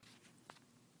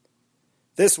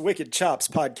This Wicked Chops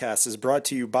podcast is brought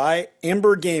to you by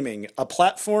Amber Gaming, a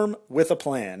platform with a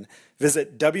plan.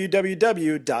 Visit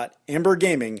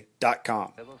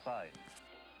www.ambergaming.com. Ever find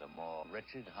the more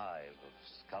wretched hive of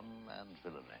scum and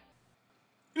villainy.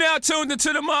 Now tuned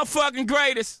into the motherfucking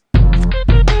greatest.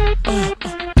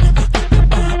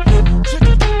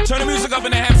 Turn the music up in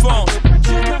the headphones.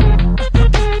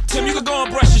 Tim, you can go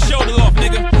and brush your shoulder off,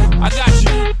 nigga. I got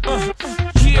you.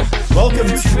 Yeah. Welcome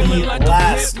to the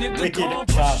last Wicked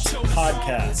Chops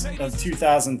podcast of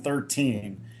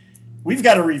 2013. We've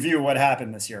got to review what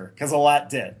happened this year, because a lot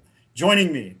did.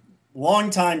 Joining me,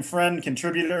 longtime friend,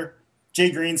 contributor,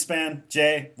 Jay Greenspan.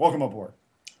 Jay, welcome aboard.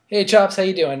 Hey, Chops, how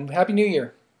you doing? Happy New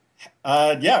Year.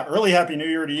 Early Happy New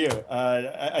Year to you.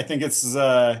 I think this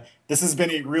has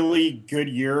been a really good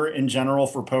year in general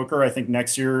for poker. I think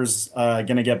next year's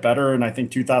going to get better, and I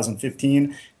think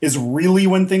 2015 is really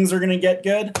when things are going to get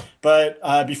good. But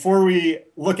before we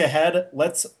look ahead,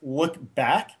 let's look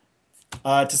back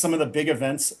to some of the big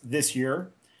events this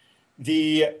year.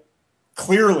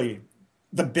 Clearly,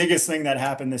 the biggest thing that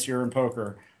happened this year in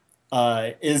poker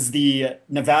is the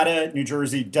Nevada, New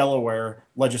Jersey, Delaware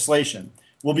legislation.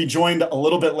 We'll be joined a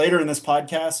little bit later in this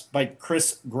podcast by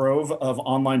Chris Grove of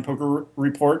Online Poker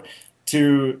Report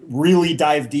to really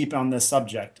dive deep on this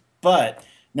subject. But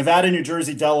Nevada, New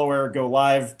Jersey, Delaware go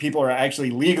live. People are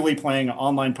actually legally playing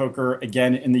online poker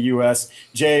again in the U.S.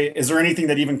 Jay, is there anything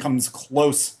that even comes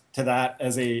close to that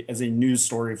as a news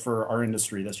story for our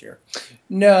industry this year?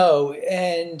 No,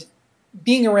 and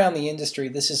being around the industry,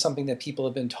 this is something that people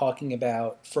have been talking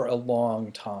about for a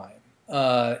long time.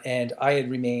 And I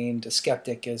had remained a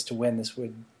skeptic as to when this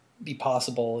would be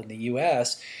possible in the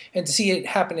U.S. And to see it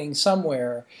happening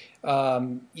somewhere,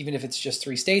 even if it's just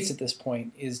 3 states at this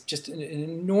point, is just an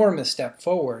enormous step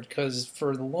forward. Because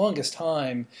for the longest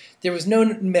time, there was no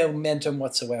momentum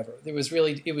whatsoever.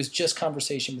 It was just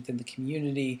conversation within the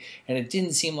community, and it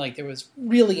didn't seem like there was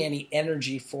really any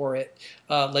energy for it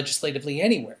legislatively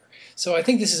anywhere. So I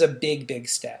think this is a big, big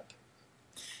step.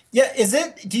 Yeah,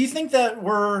 do you think that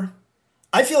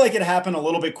I feel like it happened a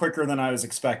little bit quicker than I was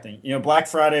expecting. You know, Black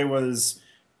Friday was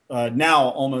now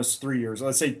almost 3 years.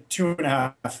 Let's say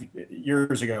 2.5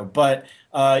 years ago. But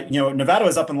Nevada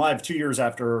was up and live 2 years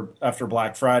after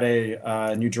Black Friday.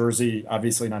 New Jersey,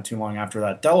 obviously, not too long after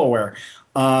that. Delaware.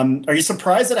 Are you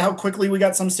surprised at how quickly we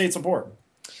got some states aboard?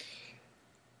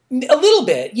 A little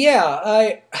bit,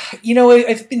 yeah.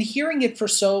 I've been hearing it for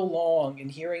so long and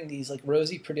hearing these like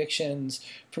rosy predictions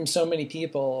from so many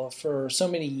people for so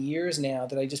many years now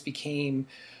that I just became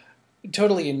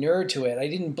totally inured to it. I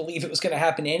didn't believe it was going to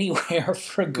happen anywhere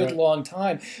for a good long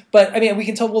time. But I mean,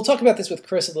 we'll talk about this with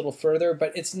Chris a little further,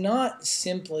 but it's not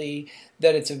simply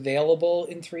that it's available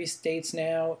in 3 states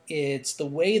now. It's the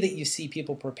way that you see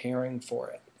people preparing for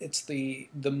it. It's the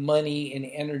money and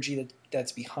energy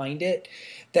that's behind it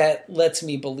that lets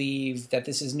me believe that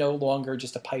this is no longer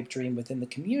just a pipe dream within the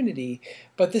community,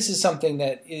 but this is something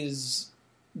that is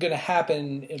going to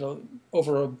happen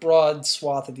over a broad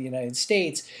swath of the United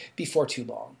States before too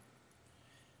long.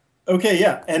 Okay,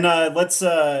 yeah, and let's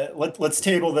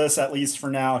table this at least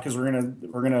for now, because we're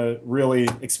gonna really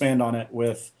expand on it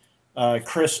with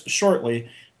Chris shortly,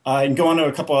 and go on to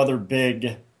a couple other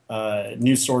big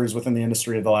news stories within the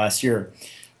industry of the last year.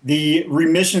 The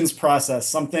remissions process,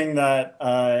 something that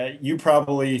you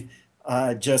probably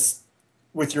just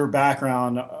with your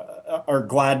background are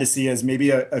glad to see as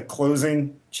maybe a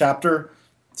closing chapter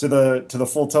to the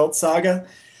Full Tilt saga.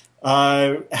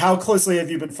 How closely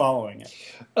have you been following it?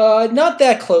 Not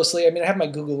that closely. I mean, I have my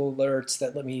Google alerts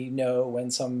that let me know when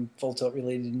some Full Tilt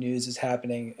related news is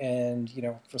happening. And,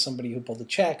 for somebody who pulled a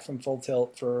check from Full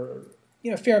Tilt for,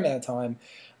 a fair amount of time,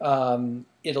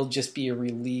 it'll just be a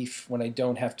relief when I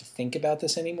don't have to think about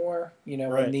this anymore.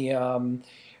 When the, it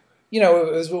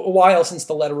was a while since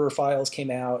the letterer files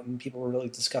came out and people were really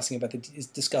discussing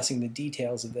the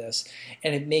details of this.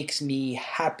 And it makes me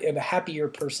a happier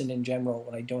person in general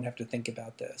when I don't have to think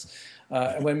about this.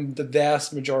 And when the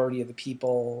vast majority of the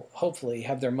people hopefully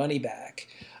have their money back,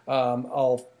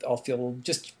 I'll feel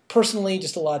just personally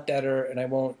just a lot better, and it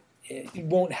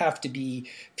won't have to be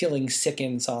feeling sick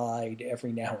inside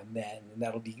every now and then, and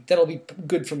that'll be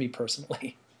good for me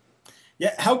personally.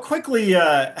 Yeah, how quickly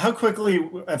I've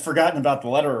forgotten about the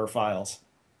letterer files.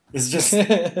 It's just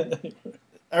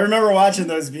I remember watching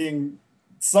those being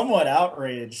somewhat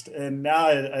outraged, and now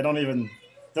I don't even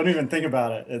think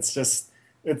about it. It's just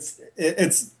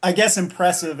it's I guess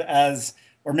impressive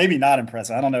or maybe not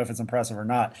impressive. I don't know if it's impressive or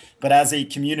not, but as a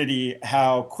community,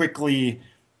 how quickly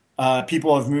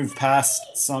people have moved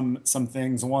past some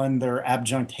things. One, their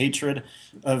abject hatred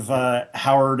of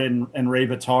Howard and Ray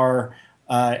Bitar,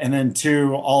 and then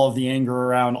two, all of the anger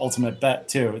around Ultimate Bet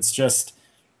too. It's just,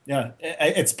 yeah,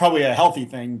 it's probably a healthy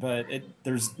thing, but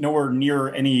there's nowhere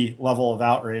near any level of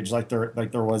outrage like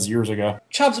there was years ago.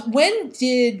 Chops, when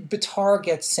did Bitar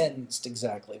get sentenced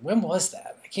exactly? When was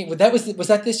that? I can't. Was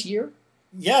that this year?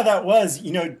 Yeah, that was.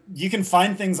 You can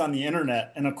find things on the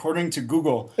internet, and according to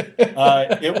Google,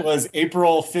 it was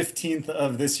April 15th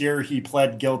of this year. He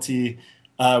pled guilty,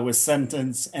 was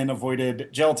sentenced, and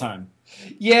avoided jail time.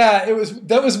 Yeah,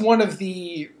 that was one of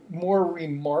the more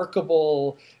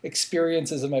remarkable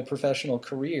experiences of my professional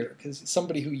career, because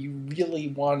somebody who you really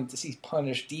wanted to see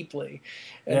punished deeply,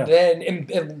 and then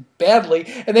and badly,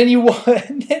 and then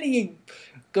and then he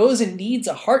goes and needs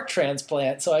a heart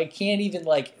transplant. So I can't even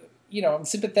I'm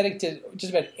sympathetic to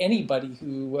just about anybody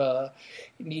who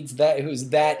needs that, who's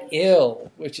that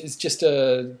ill, which is just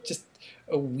a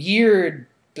weird,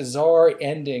 bizarre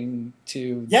ending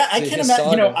to. Yeah, I to can his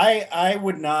imagine. saga. I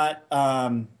would not.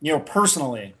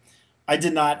 Personally, I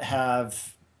did not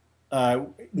have.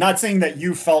 Not saying that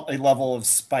you felt a level of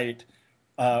spite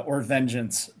or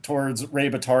vengeance towards Ray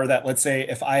Bitar that, let's say,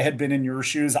 if I had been in your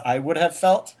shoes, I would have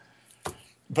felt.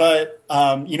 But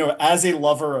as a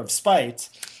lover of spite,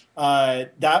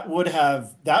 that would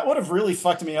have really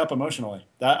fucked me up emotionally.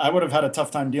 That I would have had a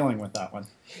tough time dealing with that one.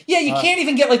 Yeah, you can't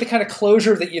even get the kind of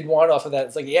closure that you'd want off of that.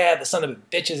 It's like, yeah, the son of a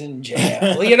bitch is in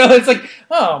jail. It's like,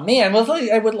 oh man, well,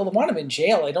 I would want him in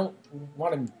jail. I don't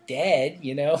want him dead.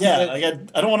 Yeah,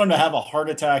 I don't want him to have a heart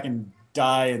attack and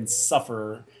die and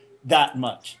suffer that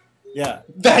much. Yeah,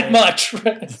 that much.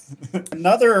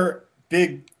 Another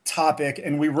big topic,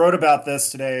 and we wrote about this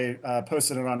today,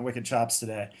 posted it on Wicked Chops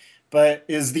today, but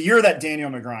is the year that Daniel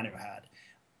Negreanu had.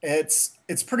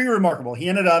 It's pretty remarkable. He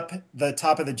ended up the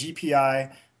top of the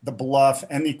GPI, the Bluff,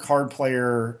 and the card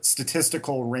player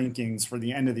statistical rankings for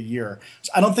the end of the year, which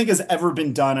I don't think has ever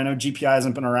been done. I know GPI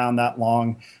hasn't been around that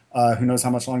long. Who knows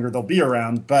how much longer they'll be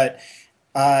around, but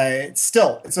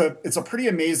still, it's a pretty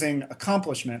amazing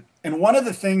accomplishment. And one of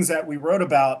the things that we wrote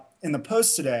about in the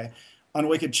post today on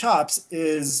Wicked Chops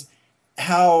is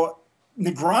how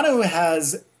Negreanu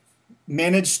has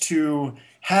managed to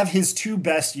have his two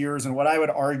best years, and what I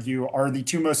would argue are the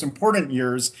two most important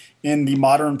years in the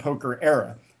modern poker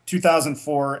era,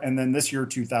 2004 and then this year,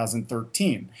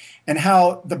 2013. And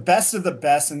how the best of the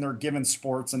best in their given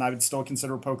sports, and I would still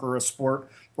consider poker a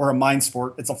sport or a mind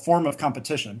sport, it's a form of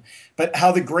competition, but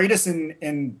how the greatest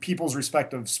in people's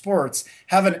respective sports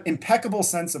have an impeccable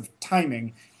sense of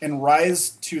timing and rise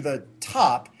to the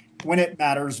top when it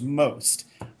matters most.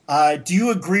 Do you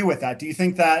agree with that? Do you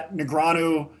think that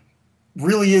Negreanu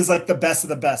really is the best of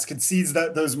the best, concedes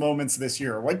those moments this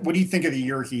year? What do you think of the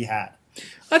year he had?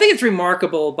 I think it's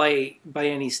remarkable by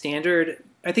any standard.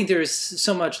 I think there's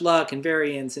so much luck and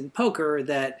variance in poker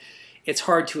that it's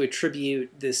hard to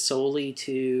attribute this solely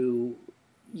to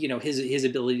his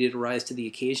ability to rise to the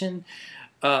occasion.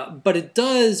 But it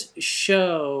does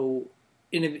show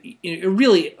in a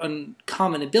really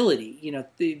uncommon ability.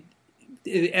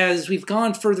 As we've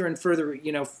gone further and further,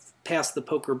 past the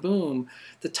poker boom,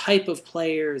 the type of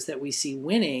players that we see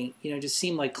winning, just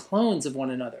seem like clones of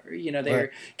one another. They're right.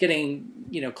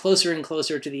 getting, closer and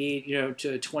closer to the age,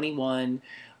 to 21,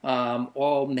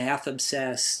 all math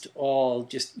obsessed, all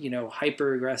just,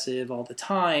 hyper aggressive all the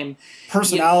time.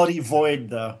 Personality void,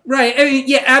 though. Right. I mean,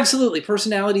 yeah, absolutely.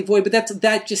 Personality void. But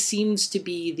that just seems to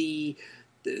be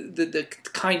the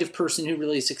kind of person who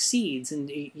really succeeds in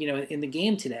the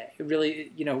game today. It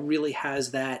really has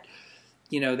that,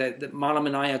 that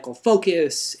monomaniacal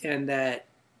focus and that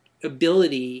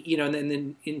ability, and then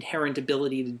the inherent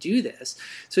ability to do this.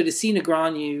 So to see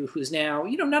Negreanu, who's now,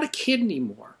 not a kid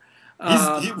anymore.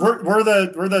 We're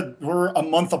a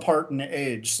month apart in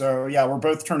age, so yeah, we're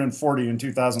both turning 40 in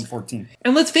 2014.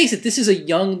 And let's face it, this is a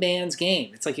young man's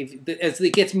game. It's like as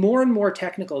it gets more and more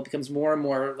technical, it becomes more and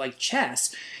more like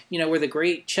chess. Where the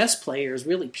great chess players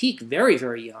really peak very,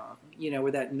 very young.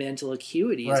 Where that mental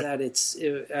acuity is at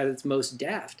its most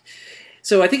deft.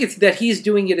 So I think it's that he's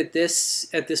doing it at this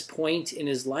point in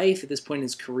his life, at this point in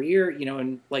his career,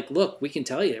 and look, we can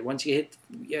tell you, once you hit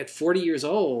at 40 years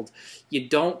old, you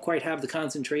don't quite have the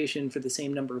concentration for the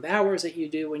same number of hours that you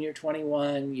do when you're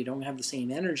 21. You don't have the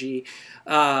same energy,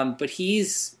 but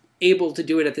he's able to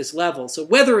do it at this level. So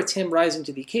whether it's him rising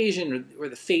to the occasion or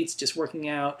the fates just working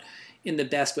out in the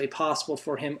best way possible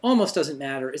for him almost doesn't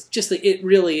matter. It's just that it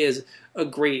really is a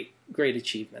great, great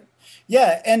achievement.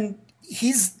 Yeah, and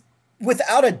he's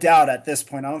without a doubt at this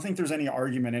point, I don't think there's any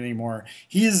argument anymore.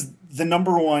 He is the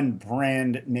number one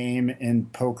brand name in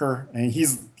poker, and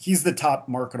he's the top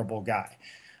marketable guy.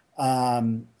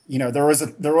 There was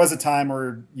a time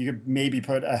where you could maybe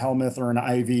put a Helmuth or an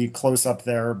Ivy close up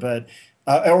there, but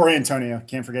or Antonio.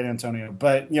 Can't forget Antonio.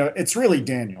 But it's really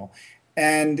Daniel.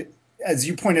 And as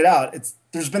you pointed out, it's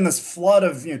there's been this flood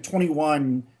of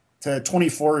 21 to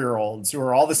 24-year olds who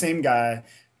are all the same guy,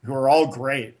 who are all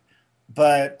great,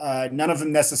 but none of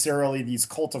them necessarily these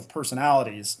cult of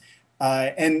personalities.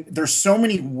 And there's so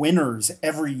many winners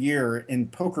every year in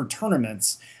poker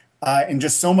tournaments, and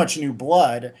just so much new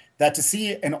blood that to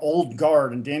see an old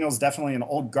guard, and Daniel's definitely an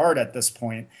old guard at this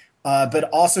point, but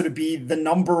also to be the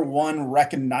number one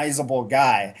recognizable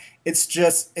guy.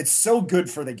 It's so good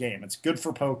for the game. It's good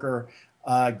for poker.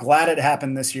 Glad it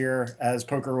happened this year as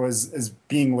poker is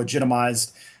being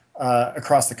legitimized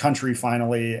across the country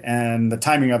finally, and the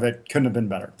timing of it couldn't have been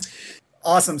better.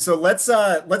 Awesome. So let's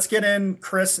get in,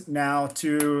 Chris, now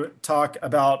to talk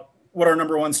about what our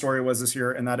number one story was this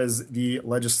year, and that is the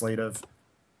legislative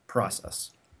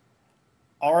process.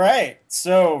 All right.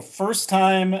 So first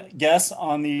time guest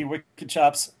on the Wicked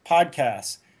Chops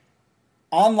podcast,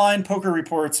 Online Poker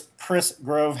Reports, Chris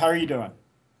Grove. How are you doing?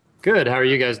 Good. How are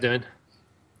you guys doing?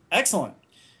 Excellent.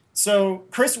 So,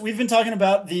 Chris, we've been talking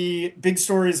about the big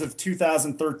stories of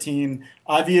 2013.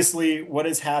 Obviously, what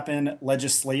has happened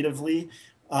legislatively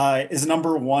is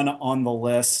number one on the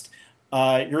list.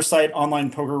 Your site,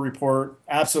 Online Poker Report,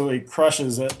 absolutely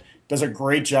crushes it, does a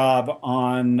great job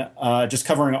on just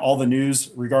covering all the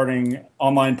news regarding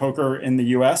online poker in the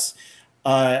U.S.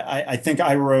 I think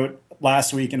I wrote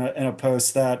last week in a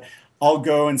post that I'll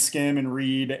go and skim and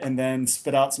read and then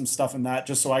spit out some stuff in that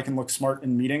just so I can look smart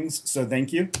in meetings. So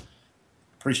thank you.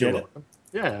 Appreciate it.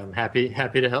 Yeah, I'm happy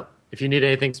to help. If you need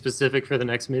anything specific for the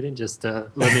next meeting, just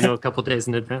let me know a couple days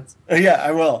in advance. Yeah, I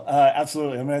will.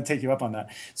 Absolutely. I'm going to take you up on that.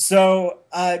 So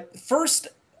first,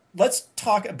 let's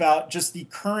talk about just the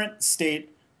current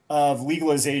state of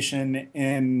legalization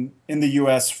in the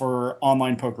U.S. for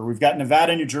online poker. We've got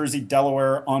Nevada, New Jersey,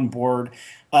 Delaware on board.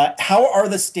 How are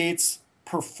the states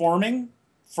performing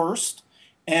first,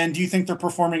 and do you think they're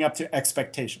performing up to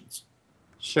expectations?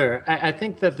 Sure. I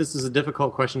think that this is a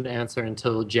difficult question to answer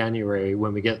until January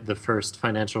when we get the first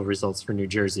financial results for New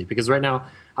Jersey, because right now,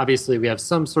 obviously, we have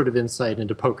some sort of insight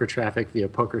into poker traffic via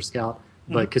Poker Scout,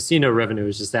 but casino revenue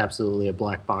is just absolutely a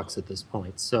black box at this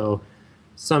point. So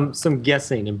some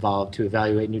guessing involved to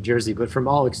evaluate New Jersey, but from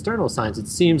all external signs, it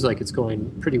seems like it's going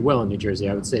pretty well in New Jersey.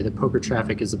 I would say that poker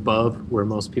traffic is above where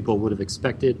most people would have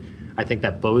expected. I think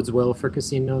that bodes well for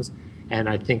casinos. And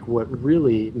I think what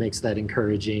really makes that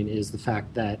encouraging is the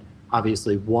fact that,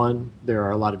 obviously, one, there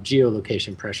are a lot of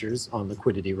geolocation pressures on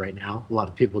liquidity right now. A lot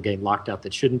of people getting locked out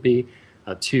that shouldn't be.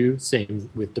 Two, same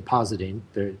with depositing.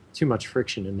 There's too much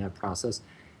friction in that process.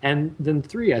 And then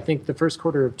three, I think the first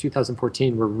quarter of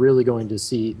 2014, we're really going to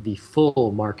see the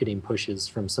full marketing pushes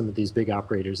from some of these big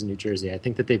operators in New Jersey. I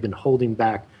think that they've been holding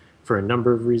back for a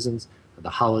number of reasons,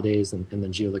 the holidays and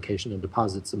then geolocation and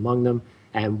deposits among them.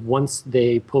 And once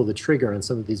they pull the trigger on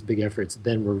some of these big efforts,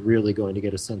 then we're really going to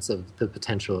get a sense of the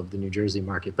potential of the New Jersey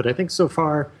market. But I think so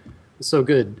far, so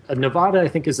good. Nevada, I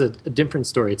think, is a different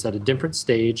story. It's at a different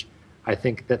stage. I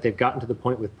think that they've gotten to the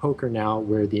point with poker now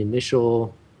where the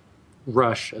initial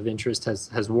rush of interest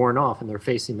has worn off, and they're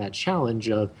facing that challenge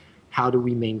of how do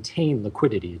we maintain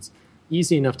liquidity. It's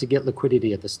easy enough to get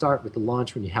liquidity at the start with the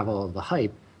launch when you have all of the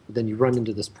hype, but then you run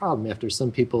into this problem after some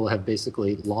people have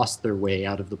basically lost their way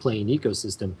out of the playing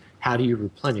ecosystem. How do you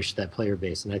replenish that player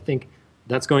base? And I think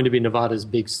that's going to be Nevada's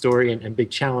big story and big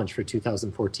challenge for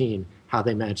 2014, how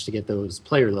they manage to get those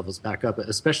player levels back up,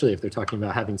 especially if they're talking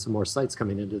about having some more sites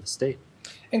coming into the state.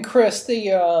 And Chris,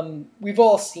 we've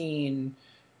all seen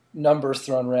numbers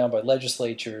thrown around by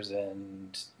legislatures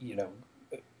and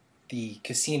the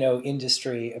casino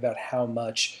industry about how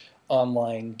much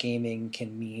online gaming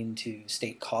can mean to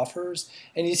state coffers,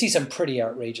 and you see some pretty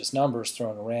outrageous numbers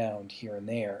thrown around here and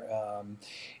there.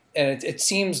 And it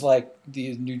seems like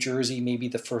the New Jersey may be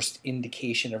the first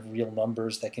indication of real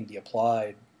numbers that can be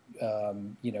applied,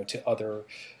 to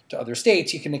other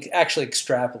states. You can actually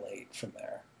extrapolate from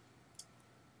there.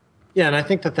 Yeah, and I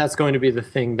think that that's going to be the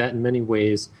thing that in many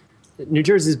ways, New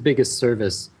Jersey's biggest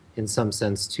service in some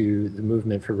sense to the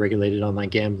movement for regulated online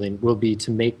gambling will be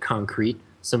to make concrete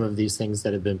some of these things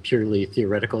that have been purely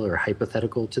theoretical or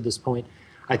hypothetical to this point.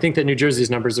 I think that New Jersey's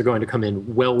numbers are going to come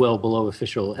in well below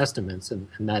official estimates, and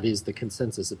that is the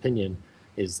consensus opinion,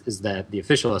 is that the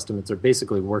official estimates are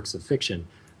basically works of fiction.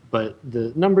 But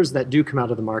the numbers that do come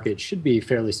out of the market should be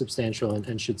fairly substantial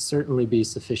and should certainly be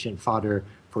sufficient fodder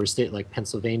for a state like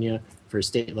Pennsylvania, for a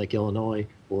state like Illinois,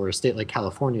 or a state like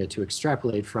California to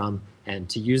extrapolate from and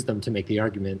to use them to make the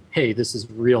argument, hey, this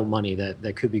is real money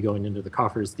that could be going into the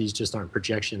coffers. These just aren't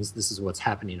projections. This is what's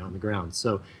happening on the ground.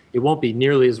 So it won't be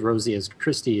nearly as rosy as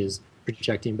Christie is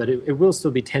projecting, but it will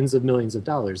still be tens of millions of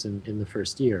dollars in the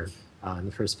first year, in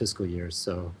the first fiscal year.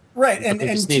 So right, and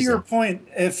nothing to to sneeze your at. point,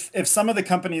 if some of the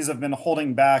companies have been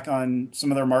holding back on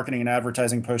some of their marketing and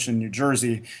advertising push in New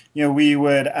Jersey, we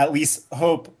would at least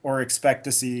hope or expect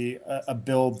to see a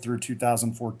build through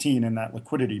 2014 in that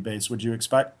liquidity base. Would you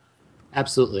expect?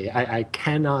 Absolutely. I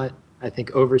cannot, I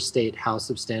think, overstate how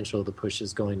substantial the push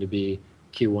is going to be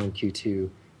Q1, Q2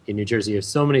 in New Jersey. There's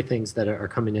so many things that are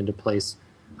coming into place.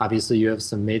 Obviously, you have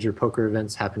some major poker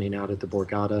events happening out at the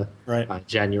Borgata, Right.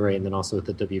 January, and then also at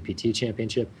the WPT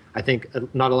Championship. I think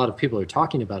not a lot of people are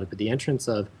talking about it, but the entrance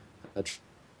of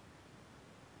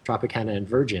Tropicana and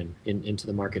Virgin into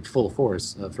the market full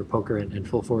force for poker and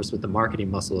full force with the marketing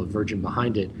muscle of Virgin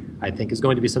behind it, I think is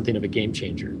going to be something of a game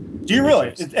changer. Do you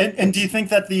really? And do you think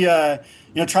that the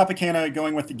Tropicana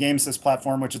going with the GameSys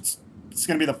platform, which it's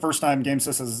going to be the first time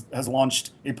GameSys has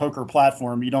launched a poker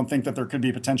platform, you don't think that there could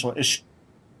be potential issues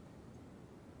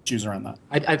around that?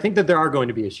 I think that there are going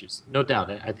to be issues, no doubt.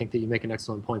 I think that you make an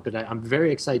excellent point, but I'm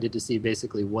very excited to see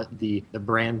basically what the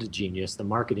brand genius, the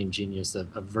marketing genius of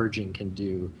Virgin can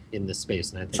do in this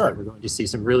space. And I think Sure. that we're going to see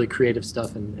some really creative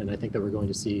stuff, and I think that we're going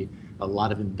to see a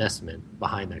lot of investment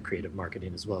behind that creative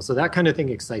marketing as well. So that kind of thing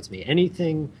excites me.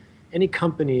 Any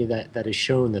company that has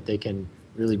shown that they can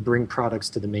really bring products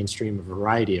to the mainstream, a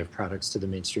variety of products to the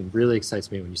mainstream, really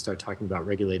excites me when you start talking about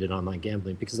regulated online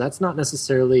gambling, because that's not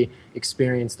necessarily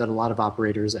experience that a lot of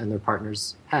operators and their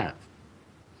partners have.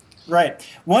 Right.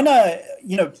 One,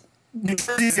 New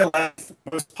Jersey is the 11th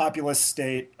most populous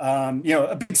state.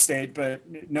 A big state, but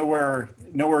nowhere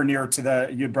near to the.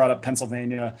 You brought up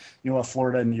Pennsylvania,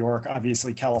 Florida, New York,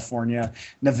 obviously California,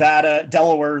 Nevada,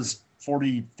 Delaware's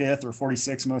 45th or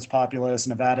 46th most populous.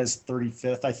 Nevada's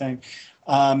 35th, I think.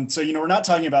 So we're not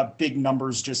talking about big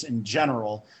numbers just in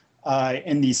general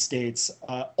in these states.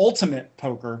 Ultimate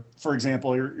Poker, for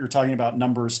example, you're talking about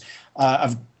numbers.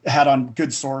 I've had on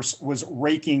Good Source was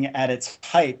raking at its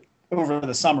height over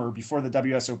the summer before the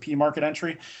WSOP market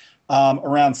entry,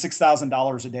 around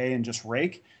 $6,000 a day in just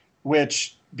rake,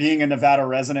 which, being a Nevada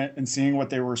resident and seeing what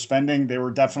they were spending, they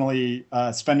were definitely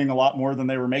spending a lot more than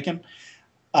they were making.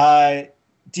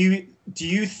 Do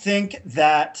you think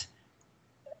that,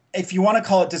 if you want to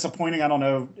call it disappointing, I don't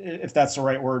know if that's the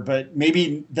right word, but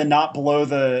maybe the not blow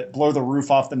the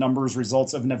roof off the numbers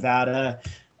results of Nevada,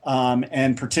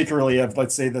 and particularly of,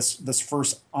 let's say, this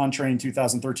first entree in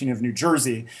 2013 of New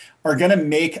Jersey, are going to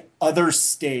make other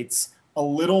states a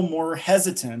little more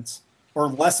hesitant or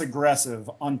less aggressive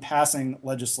on passing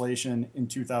legislation in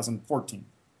 2014?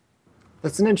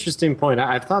 That's an interesting point.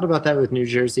 I've thought about that with New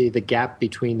Jersey, the gap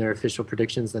between their official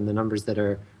predictions and the numbers that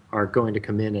are going to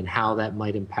come in, and how that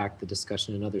might impact the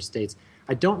discussion in other states.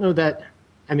 I don't know that,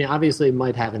 obviously it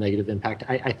might have a negative impact.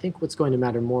 I think what's going to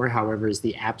matter more, however, is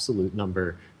the absolute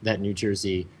number that New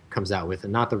Jersey comes out with,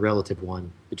 and not the relative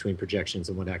one between projections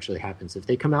and what actually happens. If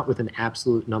they come out with an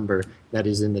absolute number that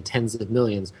is in the tens of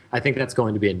millions, I think that's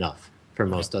going to be enough for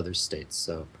most other states.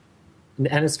 So,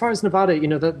 and as far as Nevada,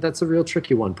 that's a real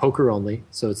tricky one. Poker only,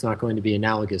 so it's not going to be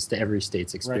analogous to every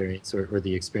state's experience, right, or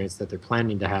the experience that they're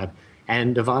planning to have.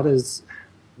 And Nevada's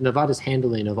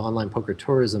handling of online poker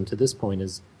tourism to this point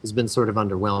has been sort of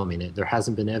underwhelming. There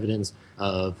hasn't been evidence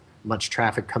of much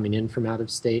traffic coming in from out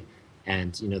of state,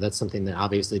 and that's something that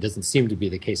obviously doesn't seem to be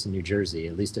the case in New Jersey.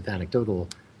 At least if anecdotal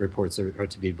reports are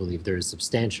to be believed, there is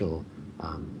substantial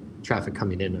traffic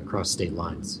coming in across state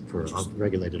lines for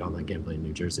regulated online gambling in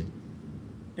New Jersey.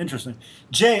 Interesting.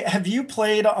 Jay, have you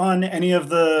played on any of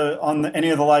the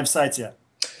live sites yet?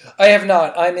 I have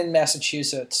not. I'm in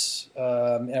Massachusetts.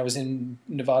 And I was in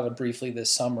Nevada briefly this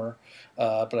summer,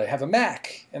 but I have a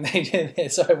Mac, and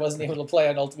so I wasn't able to play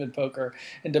on Ultimate Poker,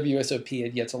 and WSOP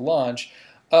had yet to launch.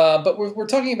 But we're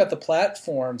talking about the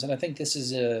platforms, and I think this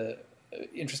is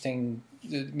interesting,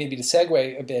 maybe to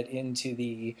segue a bit into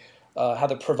the how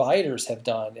the providers have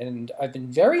done, and I've been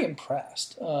very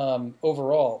impressed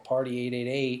overall. Party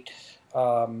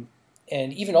 888.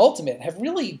 And even Ultimate have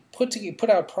really put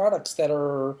out products that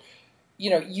are,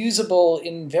 usable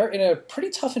in a pretty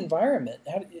tough environment.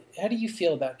 How do you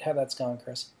feel about how that's gone,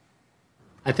 Chris?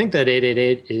 I think that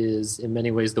 888 is in many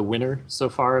ways the winner so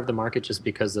far of the market, just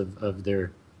because of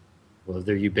their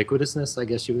ubiquitousness, I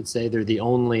guess you would say. They're the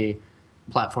only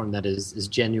platform that is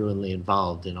genuinely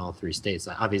involved in all three states.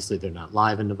 Obviously, they're not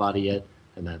live in Nevada yet,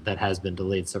 and that has been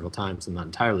delayed several times. I'm not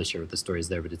entirely sure what the story is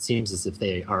there, but it seems as if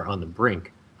they are on the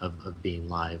brink of being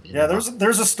live. Yeah,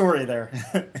 there's a story there.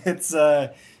 It's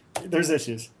there's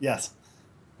issues. Yes.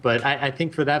 But I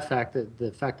think for that fact, that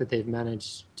the fact that they've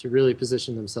managed to really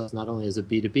position themselves not only as a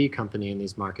B2B company in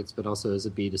these markets, but also as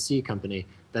a B2C company,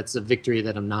 that's a victory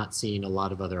that I'm not seeing a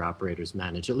lot of other operators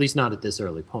manage, at least not at this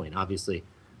early point. Obviously,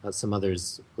 some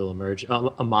others will emerge.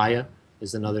 Amaya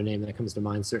is another name that comes to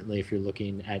mind. Certainly, if you're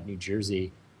looking at New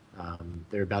Jersey,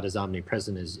 they're about as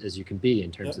omnipresent as you can be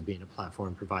in terms of being a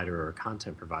platform provider or a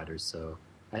content provider. So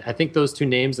I think those two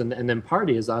names, and then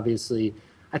Party is obviously,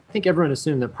 I think everyone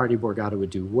assumed that Party Borgata would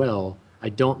do well. I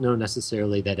don't know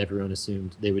necessarily that everyone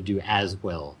assumed they would do as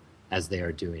well as they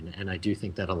are doing. And I do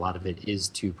think that a lot of it is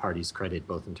to Party's credit,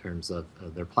 both in terms of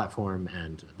their platform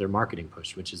and their marketing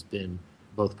push, which has been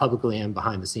both publicly and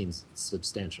behind the scenes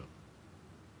substantial.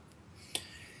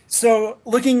 So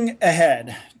looking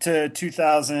ahead to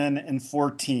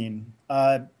 2014,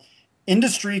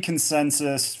 industry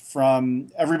consensus from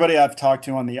everybody I've talked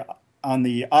to on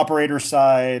the operator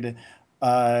side,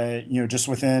 just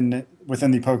within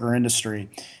the poker industry,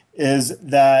 is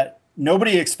that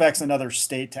nobody expects another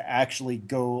state to actually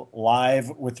go live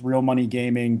with real money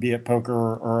gaming, be it poker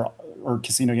or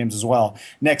casino games as well,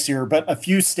 next year, but a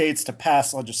few states to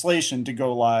pass legislation to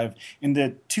go live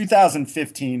into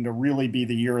 2015 to really be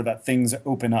the year that things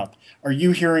open up. Are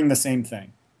you hearing the same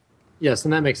thing? Yes,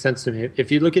 and that makes sense to me.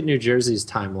 If you look at New Jersey's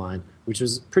timeline, which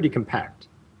was pretty compact,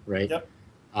 right? Yep.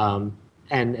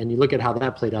 And you look at how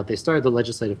that played out. They started the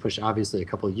legislative push obviously a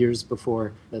couple of years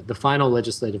before. The final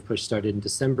legislative push started in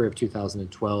December of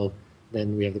 2012.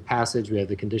 Then we have the passage, we have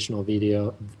the conditional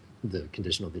veto. We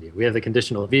have the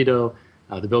conditional veto.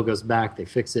 The bill goes back, they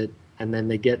fix it, and then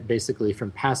they get basically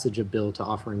from passage of bill to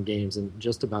offering games in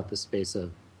just about the space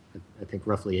of, I think,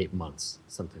 roughly 8 months,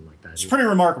 something like that. It's pretty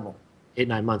remarkable.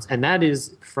 8-9 months. And that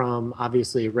is from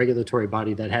obviously a regulatory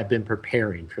body that had been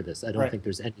preparing for this. I don't think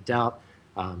there's any doubt.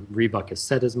 Rebuck has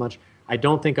said as much. I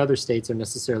don't think other states are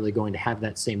necessarily going to have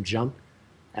that same jump.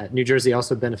 New Jersey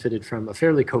also benefited from a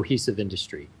fairly cohesive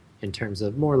industry in terms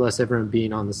of more or less everyone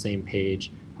being on the same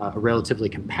page, a relatively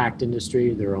compact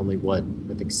industry. There are only,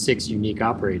 I think 6 unique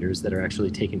operators that are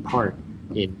actually taking part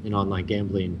in online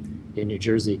gambling in New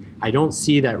Jersey. I don't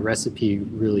see that recipe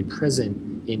really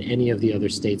present in any of the other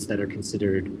states that are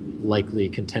considered likely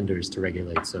contenders to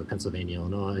regulate. So Pennsylvania,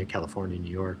 Illinois, California,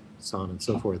 New York, so on and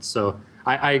so forth. So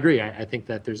I agree. I think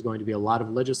that there's going to be a lot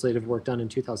of legislative work done in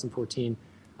 2014,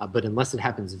 but unless it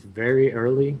happens very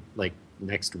early, like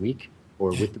next week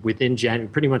or within January,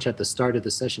 pretty much at the start of the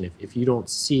session, if you don't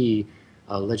see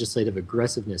legislative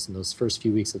aggressiveness in those first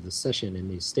few weeks of the session in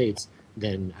these states,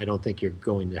 then I don't think you're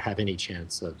going to have any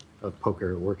chance of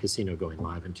poker or casino going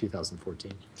live in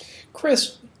 2014.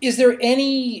 Chris, is there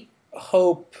any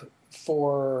hope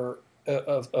for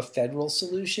a federal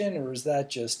solution, or is that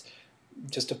just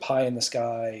a pie in the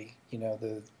sky,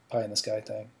 the pie in the sky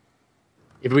thing?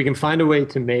 If we can find a way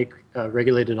to make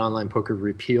regulated online poker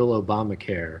repeal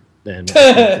Obamacare, then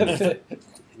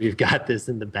we've got this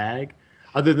in the bag.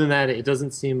 Other than that, it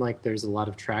doesn't seem like there's a lot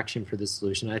of traction for this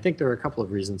solution. I think there are a couple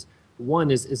of reasons. One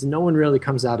is no one really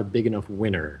comes out a big enough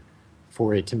winner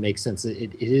for it to make sense.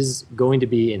 It is going to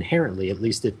be inherently, at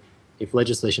least if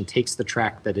legislation takes the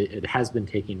track that it has been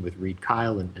taking with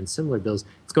Reed-Kyle and similar bills,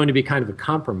 it's going to be kind of a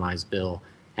compromise bill.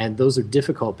 And those are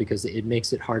difficult because it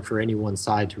makes it hard for any one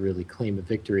side to really claim a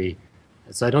victory.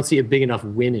 So I don't see a big enough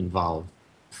win involved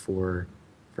for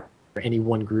any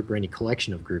one group or any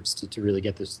collection of groups to really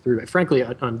get this through. Frankly,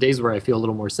 on days where I feel a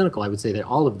little more cynical, I would say that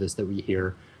all of this that we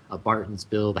hear, Barton's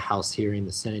bill, the House hearing,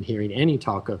 the Senate hearing, any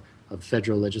talk of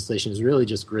federal legislation is really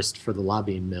just grist for the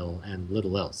lobbying mill and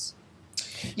little else.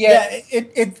 Yeah,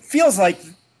 it feels like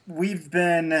we've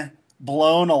been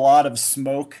blown a lot of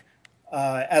smoke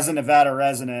as a Nevada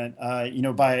resident,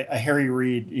 by a Harry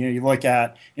Reid. You look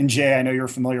at, and Jay, I know you're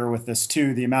familiar with this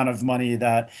too, the amount of money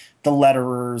that the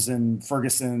Letterers and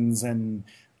Fergusons and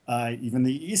even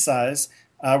the Esais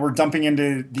were dumping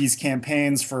into these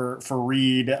campaigns for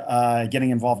Reid,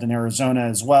 getting involved in Arizona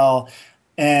as well,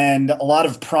 and a lot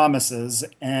of promises,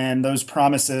 and those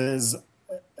promises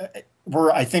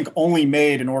were, I think, only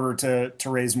made in order to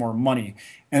raise more money.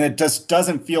 And it just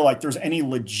doesn't feel like there's any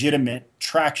legitimate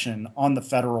traction on the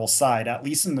federal side, at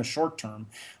least in the short term.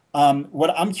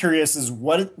 What I'm curious is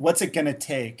what's it going to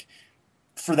take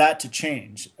for that to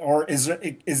change? Or is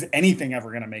anything ever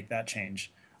going to make that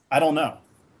change? I don't know.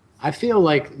 I feel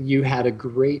like you had a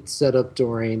great setup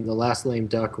during the last lame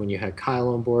duck when you had Kyle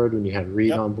on board, when you had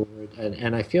Reid on board.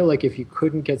 And I feel like if you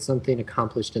couldn't get something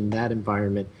accomplished in that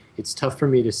environment, it's tough for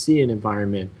me to see an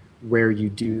environment where you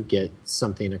do get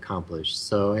something accomplished.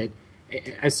 So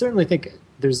I certainly think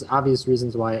there's obvious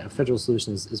reasons why a federal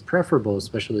solution is preferable,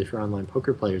 especially for online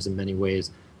poker players in many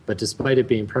ways. But despite it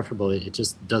being preferable, it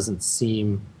just doesn't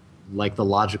seem like the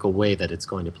logical way that it's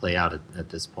going to play out at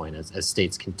this point as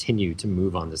states continue to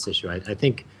move on this issue. I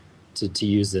think to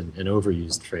use an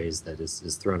overused phrase that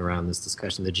is thrown around this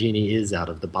discussion, the genie is out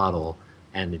of the bottle,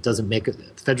 and it doesn't make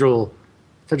federal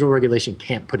regulation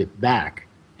can't put it back.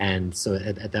 And so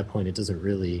at that point, it doesn't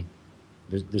really,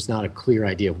 there's not a clear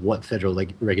idea of what federal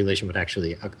regulation would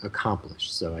actually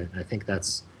accomplish. So I think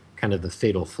that's kind of the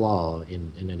fatal flaw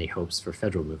in any hopes for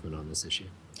federal movement on this issue.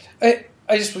 I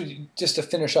just to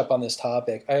finish up on this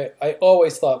topic, I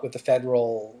always thought with the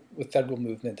federal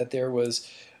movement that there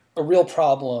was a real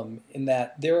problem in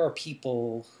that there are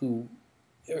people who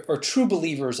are true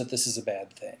believers that this is a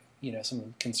bad thing. You know,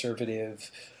 some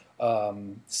conservative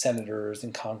senators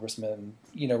and congressmen,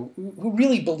 you know, who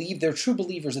really believe, they're true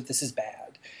believers that this is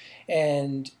bad.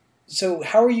 And so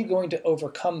how are you going to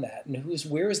overcome that? And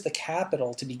where is the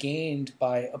capital to be gained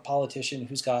by a politician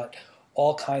who's got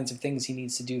all kinds of things he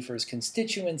needs to do for his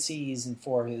constituencies and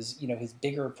for his, you know, his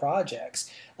bigger projects?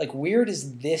 Like, where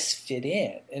does this fit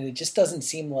in? And it just doesn't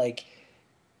seem like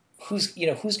who's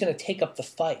going to take up the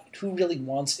fight? Who really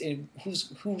wants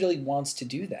to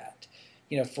do that?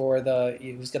 You know,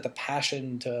 who's got the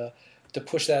passion to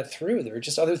push that through? There are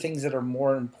just other things that are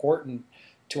more important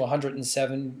to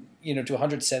 107, to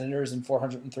 100 senators and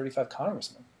 435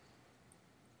 congressmen.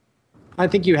 I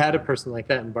think you had a person like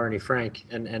that in Barney Frank,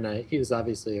 and he was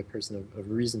obviously a person of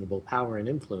reasonable power and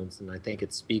influence, and I think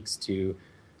it speaks to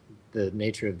the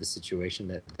nature of the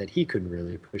situation that he couldn't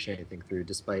really push anything through,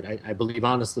 despite, I believe,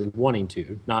 honestly wanting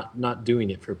to, not doing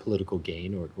it for political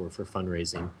gain or for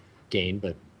fundraising gain,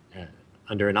 but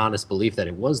under an honest belief that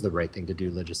it was the right thing to do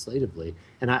legislatively.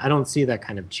 And I don't see that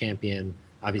kind of champion.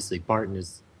 Obviously, Barton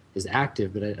is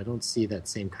active, but I don't see that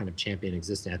same kind of champion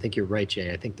existing. I think you're right,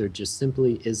 Jay. I think there just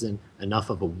simply isn't enough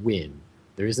of a win.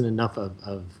 There isn't enough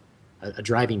of a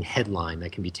driving headline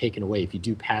that can be taken away if you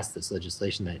do pass this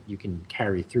legislation that you can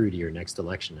carry through to your next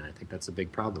election. And I think that's a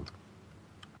big problem.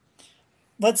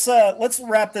 Let's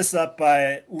wrap this up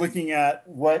by looking at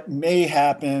what may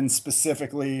happen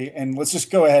specifically, and let's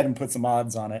just go ahead and put some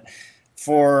odds on it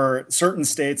for certain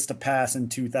states to pass in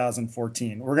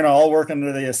 2014. We're going to all work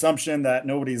under the assumption that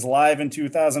nobody's live in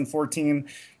 2014,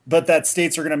 but that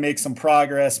states are going to make some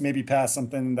progress, maybe pass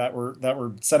something that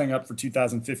we're setting up for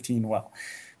 2015 well.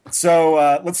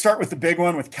 So let's start with the big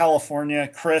one with California.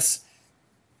 Chris,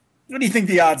 what do you think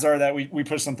the odds are that we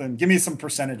push something? Give me some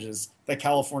percentages that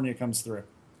California comes through.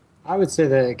 I would say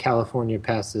that California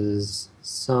passes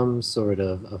some sort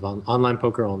of online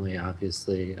poker only,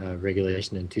 obviously,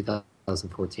 regulation in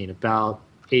 2014, about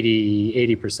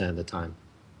 80% of the time.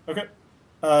 Okay.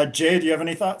 Jay, do you have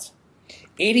any thoughts?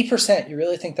 80%. You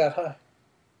really think that high?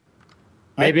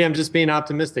 Maybe I'm just being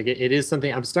optimistic. It is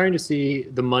something I'm starting to see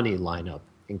the money line up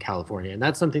in California, and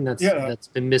that's something that's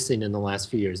been missing in the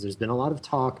last few years. There's been a lot of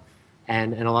talk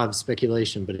and a lot of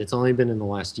speculation, but it's only been in the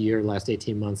last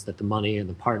 18 months that the money and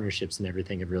the partnerships and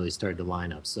everything have really started to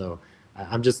line up. So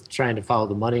I'm just trying to follow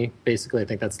the money. Basically, I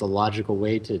think that's the logical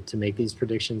way to make these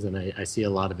predictions, and I see a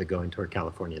lot of it going toward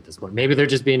California at this point. Maybe they're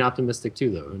just being optimistic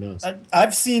too, though. Who knows?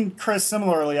 I've seen, Chris,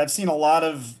 similarly, I've seen a lot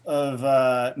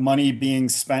of money being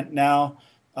spent now,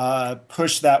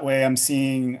 pushed that way. I'm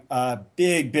seeing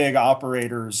big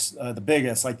operators, the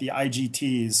biggest, like the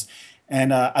IGTs.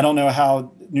 And I don't know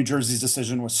how New Jersey's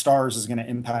decision with Stars is going to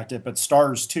impact it, but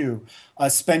Stars too,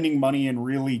 spending money and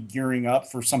really gearing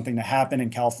up for something to happen in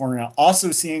California.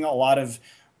 Also seeing a lot of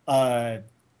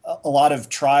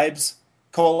tribes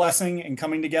coalescing and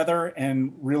coming together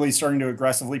and really starting to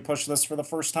aggressively push this for the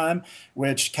first time,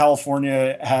 which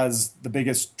California has the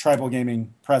biggest tribal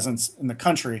gaming presence in the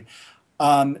country.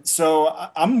 So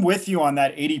I'm with you on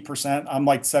that 80%. I'm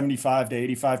like 75 to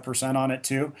 85% on it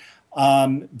too.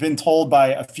 Been told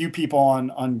by a few people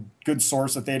on good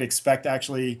source that they'd expect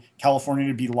actually California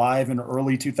to be live in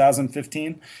early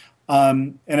 2015.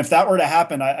 And if that were to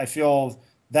happen, I feel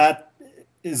that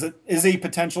is a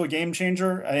potential game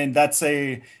changer. I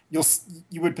mean,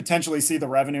 you would potentially see the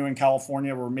revenue in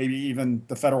California where maybe even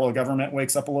the federal government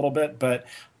wakes up a little bit, but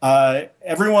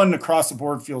everyone across the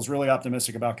board feels really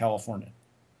optimistic about California.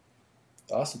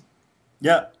 Awesome.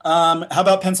 Yeah. How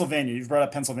about Pennsylvania? You've brought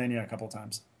up Pennsylvania a couple of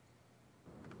times.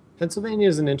 Pennsylvania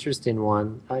is an interesting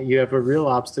one. You have a real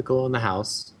obstacle in the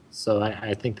House. So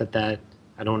I think that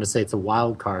I don't want to say it's a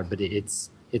wild card, but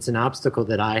it's an obstacle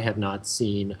that I have not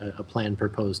seen a plan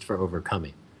proposed for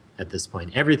overcoming at this point.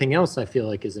 Everything else I feel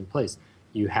like is in place.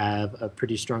 You have a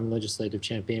pretty strong legislative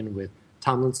champion with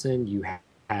Tomlinson. You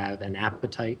have an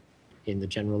appetite in the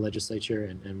general legislature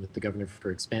and with the governor for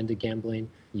expanded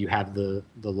gambling. You have the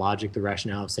logic, the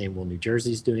rationale of saying, well, New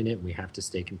Jersey's doing it. We have to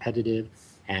stay competitive.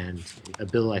 And a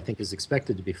bill, I think, is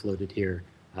expected to be floated here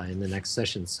in the next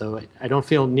session. So I don't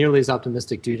feel nearly as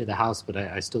optimistic due to the House, but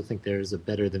I still think there's a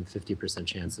better than 50%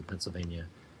 chance that Pennsylvania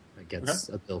gets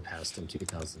a bill passed in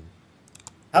 2000.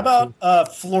 How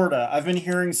about Florida? I've been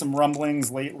hearing some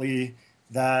rumblings lately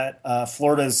that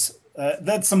Florida's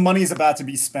that some money's about to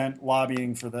be spent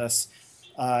lobbying for this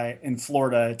in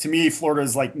Florida. To me, Florida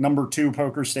is like number 2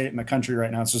 poker state in the country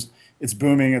right now. It's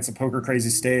booming. It's a poker crazy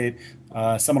state.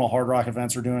 Seminole Hard Rock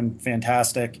events are doing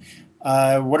fantastic.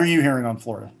 What are you hearing on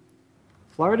Florida?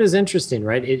 Florida is interesting,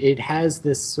 right? It has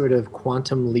this sort of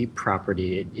quantum leap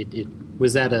property. It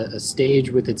was at a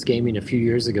stage with its gaming a few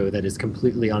years ago that is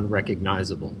completely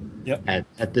unrecognizable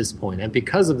at this point. And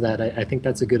because of that, I think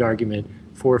that's a good argument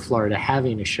for Florida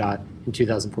having a shot in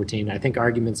 2014. I think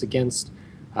arguments against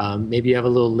maybe you have a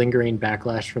little lingering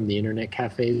backlash from the internet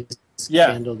cafes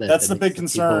scandal. That's the big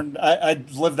concern. I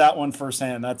lived that one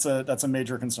firsthand. That's a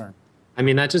major concern. I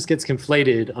mean, that just gets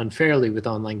conflated unfairly with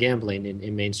online gambling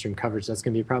in mainstream coverage. That's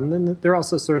going to be a problem. Then they're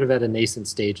also sort of at a nascent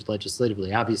stage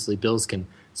legislatively. Obviously, bills can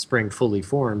spring fully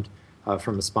formed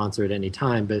from a sponsor at any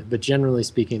time. But generally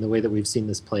speaking, the way that we've seen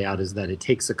this play out is that it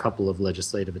takes a couple of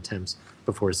legislative attempts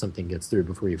before something gets through,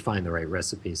 before you find the right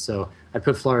recipe. So I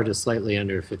put Florida slightly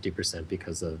under 50%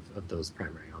 because of those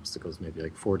primary obstacles, maybe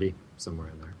like 40, somewhere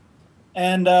in there.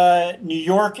 And New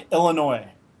York, Illinois.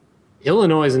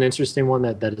 Illinois is an interesting one.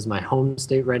 That is my home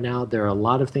state right now. There are a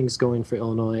lot of things going for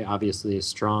Illinois. Obviously, a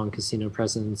strong casino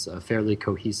presence, a fairly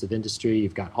cohesive industry.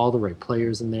 You've got all the right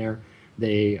players in there.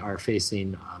 They are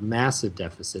facing a massive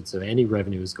deficit, so any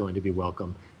revenue is going to be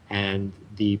welcome. And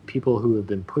the people who have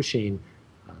been pushing,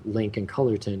 Link and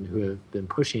Cullerton, who have been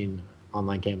pushing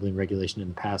online gambling regulation in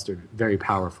the past, are very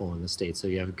powerful in the state. So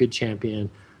you have a good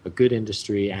champion, a good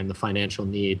industry, and the financial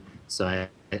need. So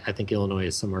I think Illinois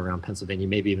is somewhere around Pennsylvania,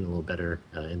 maybe even a little better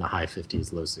in the high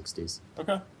 50s, low 60s.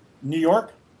 Okay. New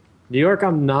York? New York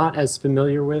I'm not as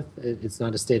familiar with. It's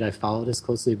not a state I followed as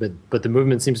closely, but the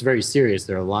movement seems very serious.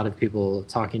 There are a lot of people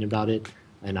talking about it,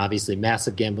 and obviously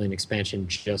massive gambling expansion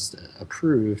just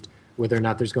approved. Whether or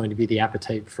not there's going to be the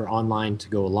appetite for online to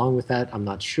go along with that, I'm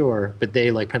not sure. But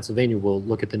they, like Pennsylvania, will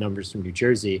look at the numbers from New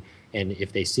Jersey, and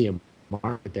if they see a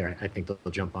market there, I think they'll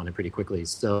jump on it pretty quickly.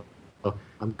 So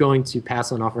I'm going to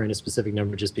pass on offering a specific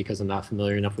number just because I'm not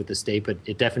familiar enough with the state, but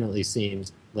it definitely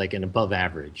seems like an above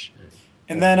average.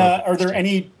 And then are there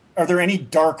any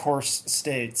dark horse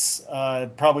states,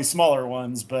 probably smaller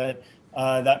ones, but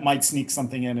that might sneak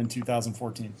something in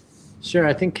 2014? Sure.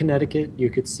 I think Connecticut, you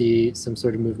could see some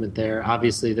sort of movement there.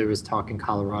 Obviously, there was talk in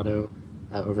Colorado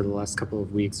over the last couple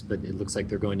of weeks, but it looks like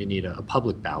they're going to need a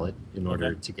public ballot in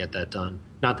order to get that done.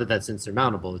 Not that that's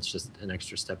insurmountable. It's just an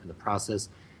extra step in the process.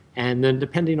 And then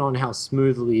depending on how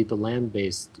smoothly the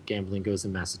land-based gambling goes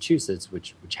in Massachusetts,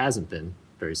 which hasn't been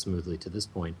very smoothly to this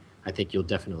point, I think you'll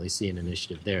definitely see an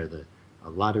initiative there. The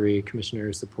lottery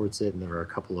commissioner supports it, and there were a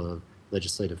couple of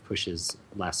legislative pushes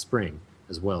last spring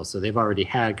as well. So they've already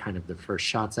had kind of the first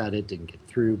shots at it, didn't get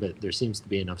through, but there seems to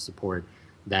be enough support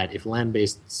that if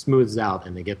land-based smooths out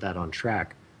and they get that on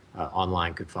track,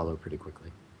 online could follow pretty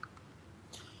quickly.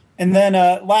 And then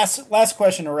last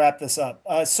question to wrap this up.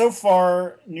 So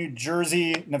far, New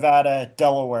Jersey, Nevada,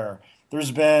 Delaware,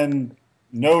 there's been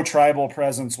no tribal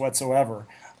presence whatsoever.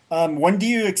 When do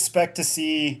you expect to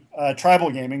see tribal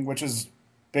gaming, which is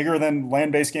bigger than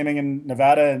land-based gaming in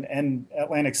Nevada and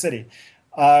Atlantic City?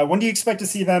 When do you expect to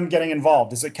see them getting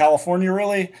involved? Is it California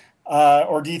really?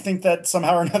 Or do you think that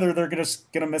somehow or another they're going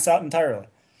to miss out entirely?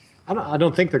 I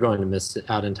don't think they're going to miss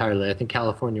out entirely. I think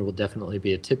California will definitely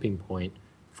be a tipping point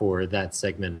for that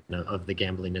segment of the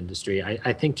gambling industry.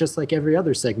 I think just like every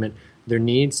other segment, there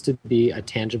needs to be a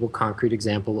tangible, concrete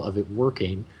example of it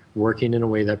working in a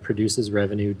way that produces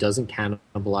revenue, doesn't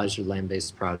cannibalize your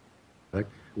land-based product,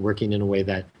 working in a way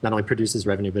that not only produces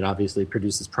revenue, but obviously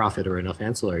produces profit or enough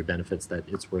ancillary benefits that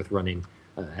it's worth running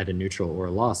at a neutral or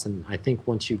a loss. And I think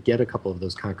once you get a couple of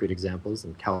those concrete examples,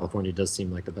 and California does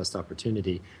seem like the best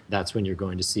opportunity, that's when you're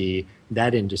going to see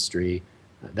that industry,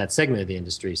 that segment of the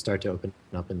industry start to open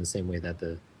up in the same way that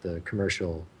the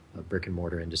commercial brick and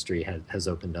mortar industry has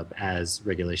opened up as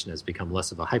regulation has become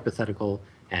less of a hypothetical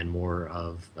and more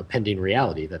of a pending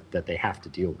reality that they have to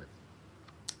deal with.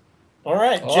 All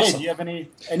right. Awesome. Jay, do you have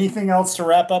anything else to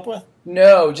wrap up with?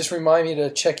 No, just remind me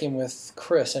to check in with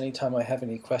Chris anytime I have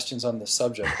any questions on the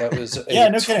subject. That was a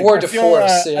no tour de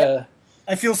force.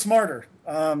 I feel smarter.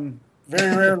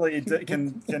 Very rarely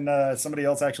can somebody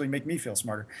else actually make me feel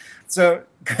smarter. So,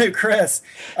 Chris,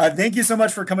 thank you so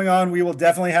much for coming on. We will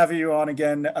definitely have you on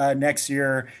again next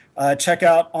year. Check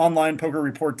out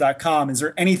onlinepokerreport.com. Is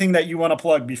there anything that you want to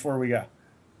plug before we go?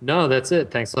 No, that's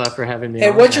it. Thanks a lot for having me. Hey,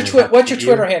 what's your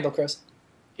Twitter handle, Chris?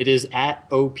 It is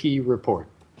 @OP Report.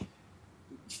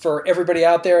 for everybody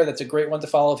out there, that's a great one to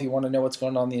follow if you want to know what's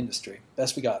going on in the industry.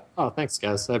 Best we got. Oh, thanks,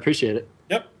 guys. I appreciate it.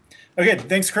 Yep. Okay,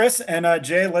 thanks, Chris. And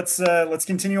Jay, let's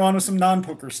continue on with some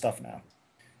non-poker stuff now.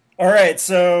 All right,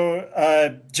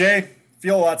 so Jay,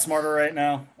 feel a lot smarter right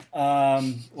now.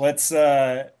 Let's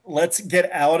get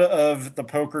out of the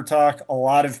poker talk. A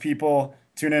lot of people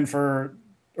tune in for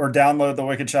or download the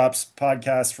Wicked Chops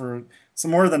podcast for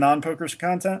some more of the non-poker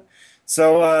content.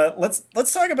 So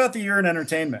let's talk about the year in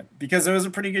entertainment, because it was a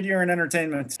pretty good year in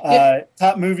entertainment.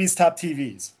 Top movies, top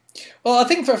TVs. Well, I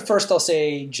think first I'll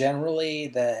say generally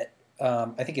that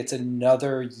I think it's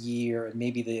another year, and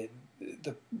maybe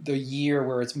the year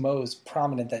where it's most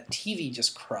prominent, that TV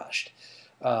just crushed,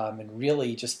 and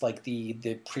really just like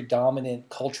the predominant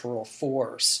cultural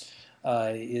force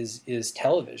is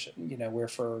television. You know, where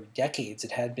for decades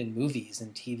it had been movies,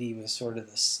 and TV was sort of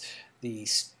the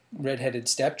redheaded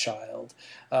stepchild,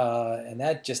 and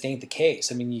that just ain't the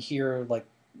case. I mean, you hear like,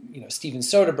 you know, Steven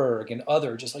Soderbergh and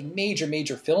other just like major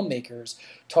filmmakers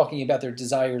talking about their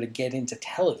desire to get into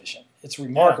television. It's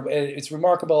remarkable. Yeah. It's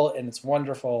remarkable, and it's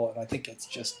wonderful, and I think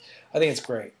it's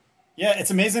great. Yeah, it's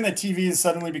amazing that TV has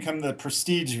suddenly become the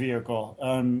prestige vehicle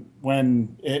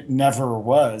when it never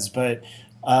was. But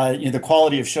you know, the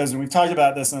quality of shows, and we've talked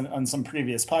about this on some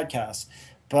previous podcasts.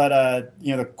 But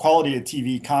you know, the quality of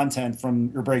TV content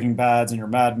from your Breaking Bads and your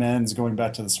Mad Men's, going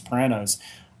back to The Sopranos,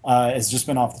 has just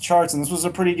been off the charts, and this was a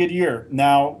pretty good year.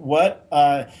 Now,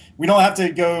 we don't have to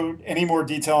go any more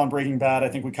detail on Breaking Bad. I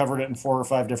think we covered it in 4 or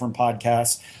 5 different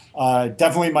podcasts.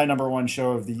 Definitely my number one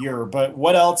show of the year. But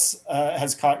what else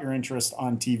has caught your interest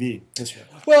on TV this year?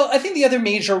 Well, I think the other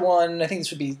major one, I think this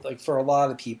would be like for a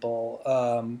lot of people,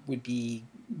 would be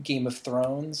Game of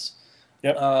Thrones.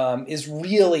 Yep. Is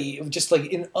really just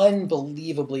like an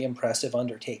unbelievably impressive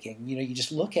undertaking. You know, you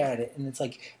just look at it and it's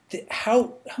like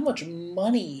how much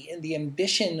money and the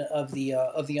ambition of the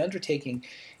undertaking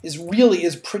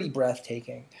is pretty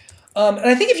breathtaking. And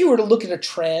I think if you were to look at a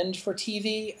trend for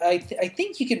TV, I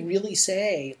think you could really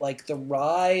say like the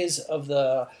rise of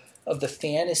the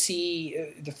fantasy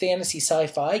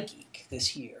sci-fi geek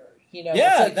this year. You know,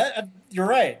 yeah, like, you're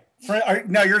right.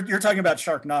 Now you're talking about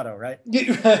Sharknado, right?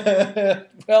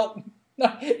 Well,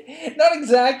 not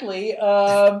exactly.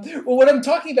 Well, what I'm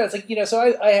talking about is like, you know,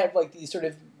 so I have like these sort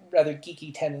of rather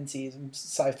geeky tendencies and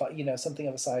sci-fi, you know, something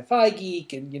of a sci-fi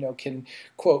geek, and, you know, can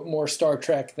quote more Star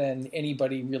Trek than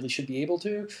anybody really should be able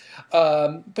to.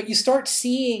 But you start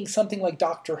seeing something like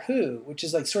Doctor Who, which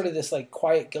is like sort of this like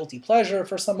quiet guilty pleasure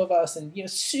for some of us, and, you know,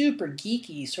 super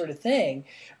geeky sort of thing.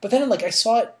 But then like I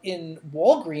saw it in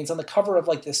Walgreens on the cover of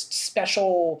like this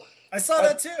special. I saw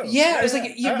that too. Yeah, it was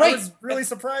like I right. was really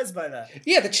surprised by that.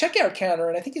 Yeah, the checkout counter,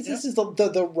 and I think this is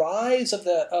the rise of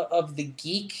the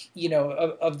geek, you know,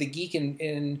 of the geek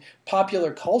in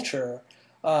popular culture,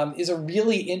 is a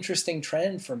really interesting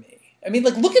trend for me. I mean,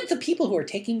 like, look at the people who are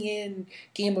taking in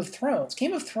Game of Thrones.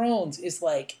 Game of Thrones is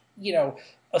like, you know,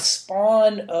 a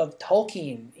spawn of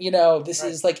Tolkien. You know, this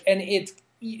is like, and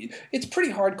it's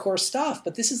pretty hardcore stuff,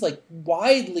 but this is like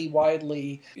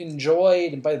widely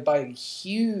enjoyed and by a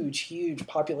huge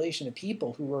population of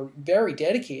people who are very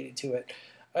dedicated to it.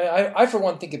 I for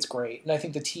one think it's great, and I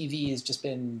think the TV has just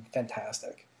been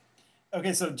fantastic.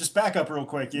 Okay, so just back up real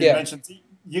quick. You mentioned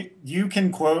you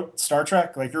can quote Star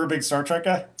Trek, like you're a big Star Trek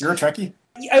guy. You're a Trekkie.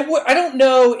 I don't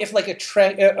know if like a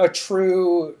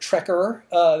true Trekker,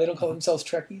 they don't call themselves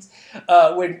Trekkies,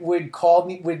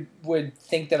 would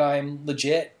think that I'm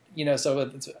legit, you know.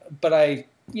 So, but I,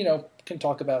 you know, can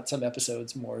talk about some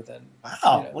episodes more than. Wow!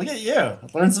 You know. Look at you! I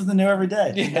learn something new every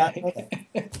day. Yeah.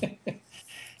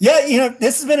 Yeah, you know,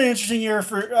 this has been an interesting year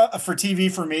for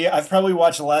TV for me. I've probably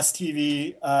watched less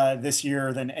TV this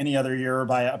year than any other year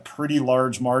by a pretty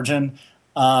large margin.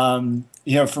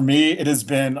 You know, for me, it has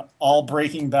been all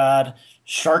Breaking Bad,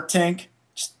 Shark Tank,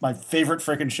 just my favorite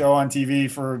freaking show on TV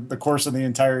for the course of the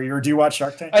entire year. Do you watch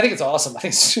Shark Tank? I think it's awesome. I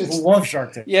think I love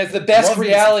Shark Tank. Yeah, it's the best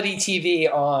reality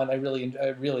TV on. I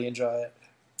really enjoy it.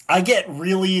 I get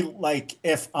really, like,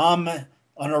 if I'm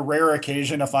on a rare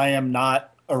occasion, if I am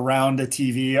not around a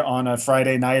TV on a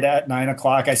Friday night at 9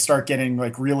 o'clock, I start getting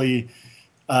like really,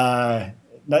 like,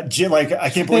 I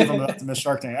can't believe I'm about to miss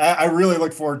Shark Tank. I really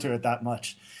look forward to it that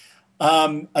much.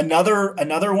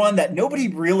 Another one that nobody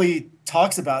really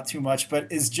talks about too much,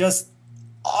 but is just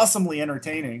awesomely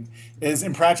entertaining, is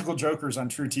Impractical Jokers on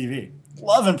True TV.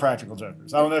 Love Impractical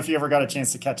Jokers. I don't know if you ever got a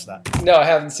chance to catch that. No, I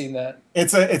haven't seen that.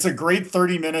 It's a great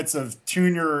 30 minutes of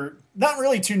not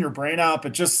really tune your brain out,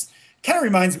 but just kind of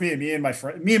reminds me of me and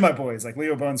my boys, like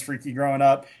Leo Bones Freaky growing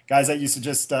up, guys that used to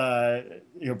just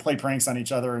play pranks on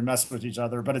each other and mess with each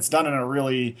other, but it's done in a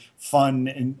really fun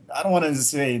and I don't want to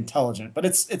say intelligent, but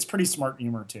it's pretty smart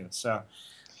humor too. So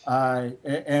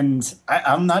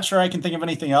I'm not sure I can think of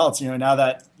anything else. Now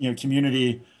that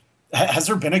Community, has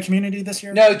there been a Community this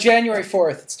year? No, January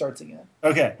 4th it starts again.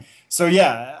 Okay, so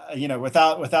yeah,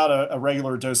 without a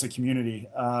regular dose of Community.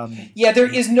 Yeah,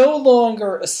 there is no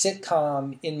longer a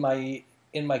sitcom in my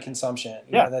consumption.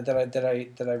 Yeah.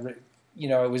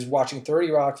 I was watching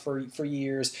 30 Rock for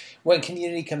years. When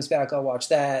Community comes back, I'll watch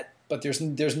that. But there's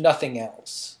nothing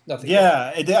else. Nothing.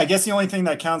 Yeah, I guess the only thing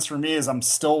that counts for me is I'm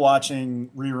still watching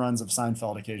reruns of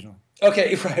Seinfeld occasionally.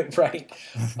 Okay, right.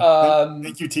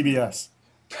 Thank you, TBS.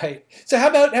 Right. So how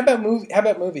about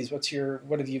movies? What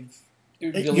have you?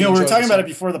 Really we were talking about it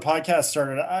before the podcast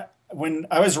started. When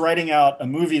I was writing out a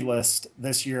movie list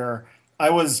this year, I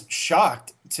was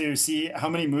shocked to see how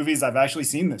many movies I've actually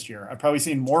seen this year. I've probably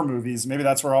seen more movies. Maybe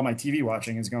that's where all my TV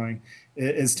watching is going,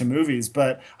 is to movies.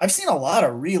 But I've seen a lot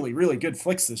of really, really good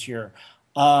flicks this year.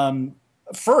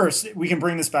 First, we can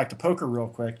bring this back to poker real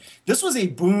quick. This was a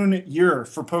boon year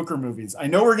for poker movies. I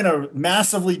know we're going to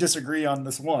massively disagree on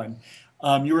this one.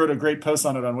 You wrote a great post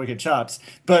on it on Wicked Chops,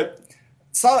 but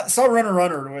saw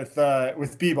Runner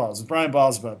with B-Balls, with Brian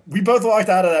Ballsba. We both walked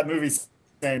out of that movie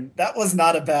saying that was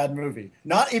not a bad movie,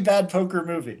 not a bad poker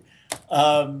movie.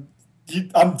 I'm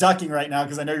ducking right now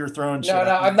because I know you're throwing shit. No,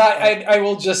 I'm not. I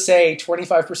will just say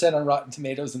 25% on Rotten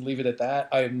Tomatoes and leave it at that.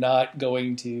 I am not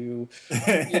going to.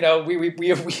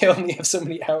 We only have so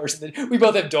many hours. We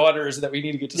both have daughters that we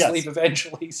need to get to sleep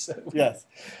eventually. So yes,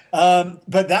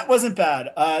 but that wasn't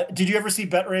bad. Did you ever see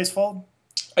Bet Raise Fold?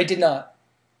 I did not.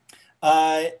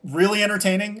 Really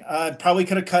entertaining. Probably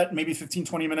could have cut maybe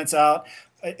 15-20 minutes out.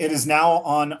 It is now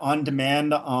on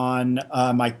demand on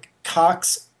my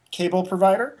Cox cable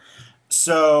provider.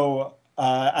 So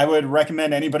I would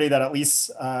recommend anybody that at least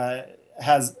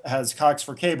has Cox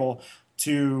for cable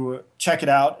to check it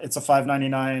out. It's a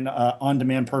 $5.99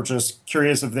 on-demand purchase.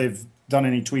 Curious if they've done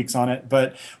any tweaks on it,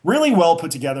 but really well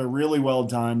put together, really well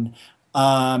done.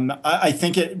 I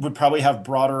think it would probably have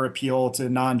broader appeal to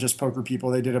non just poker people.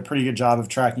 They did a pretty good job of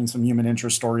tracking some human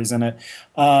interest stories in it.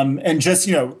 And just,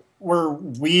 where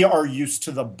we are used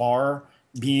to the bar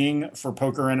being for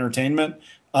poker entertainment,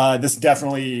 this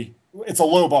definitely, it's a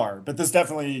low bar, but this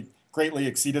definitely greatly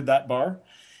exceeded that bar.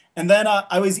 And then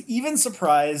I was even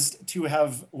surprised to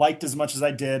have liked as much as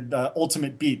I did the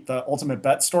Ultimate Beat, the Ultimate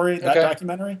Bet story, that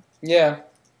documentary. Yeah.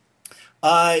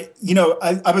 I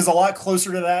was a lot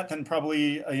closer to that than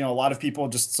probably, a lot of people,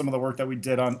 just some of the work that we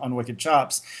did on Wicked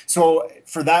Chops. So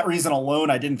for that reason alone,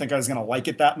 I didn't think I was going to like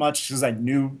it that much because I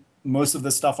knew most of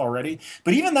this stuff already.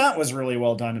 But even that was really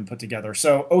well done and put together.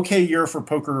 So okay year for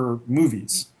poker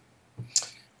movies.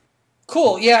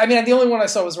 Cool. Yeah, I mean, the only one I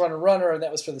saw was Runner, and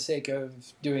that was for the sake of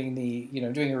doing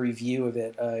doing a review of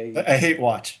it. I hate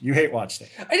watch. You hate watch it.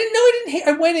 I didn't hate.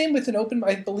 I went in with an open.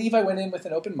 I believe I went in with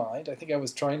an open mind. I think I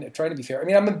was trying to be fair. I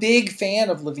mean, I'm a big fan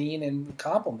of Levine and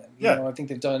Compliment. I think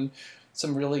they've done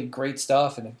some really great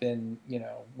stuff and have been,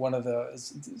 one of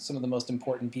some of the most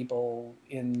important people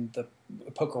in the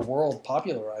poker world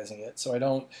popularizing it. So I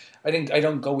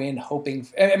don't go in hoping.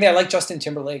 I mean, I like Justin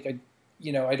Timberlake.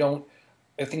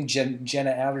 I think Jenna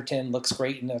Atherton looks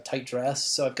great in a tight dress.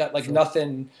 So I've got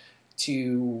nothing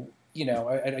to,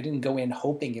 I didn't go in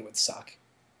hoping it would suck.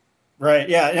 Right.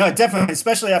 Yeah. Definitely.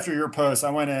 Especially after your post,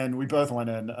 we both went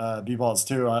in, B-Balls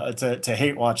too, to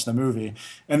hate watch the movie.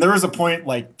 And there was a point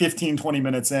 15, 20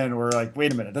 minutes in where we're like,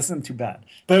 wait a minute, this isn't too bad.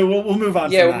 But we'll move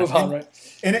on. Yeah, we'll move on,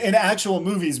 right. In actual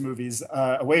movies,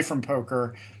 away from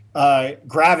poker,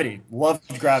 Gravity,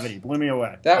 loved Gravity, blew me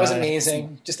away. That was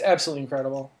amazing. Just absolutely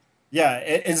incredible. Yeah,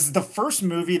 it is the first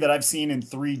movie that I've seen in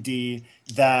 3D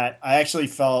that I actually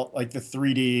felt like the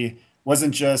 3D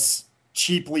wasn't just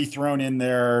cheaply thrown in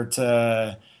there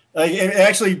to it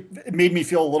actually made me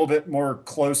feel a little bit more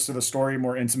close to the story,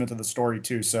 more intimate to the story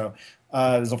too. So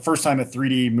it was the first time a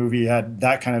 3D movie had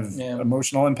that kind of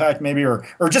emotional impact, maybe, or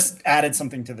just added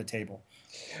something to the table.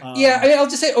 I'll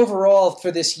just say overall for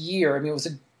this year, it was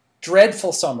a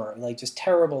dreadful summer, just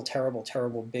terrible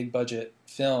big budget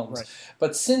films. Right.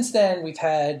 But since then, we've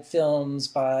had films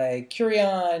by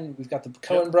Curion, we've got the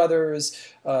Coen brothers,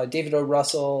 David O.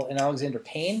 Russell, and Alexander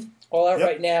Payne all out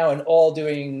right now, and all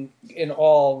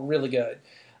really good.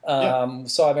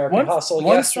 Saw American Hustle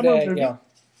yesterday.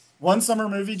 One summer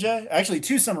movie, Jay. Actually,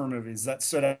 two summer movies that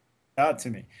stood out to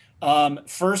me.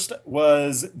 First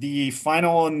was the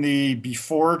final in the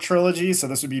Before trilogy, so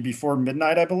this would be Before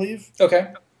Midnight, I believe.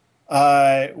 Okay.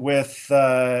 With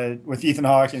Ethan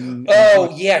Hawke and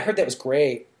I heard that was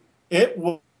great. It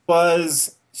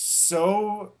was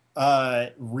so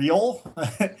real.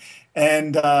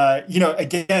 And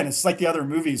again, it's like the other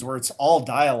movies where it's all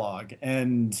dialogue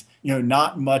and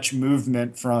not much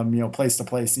movement from place to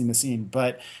place, scene to scene.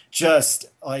 But just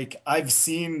like I've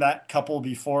seen that couple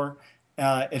before,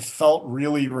 it felt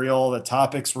really real. The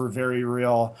topics were very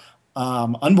real,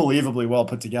 unbelievably well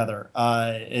put together.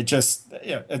 It just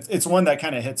it's one that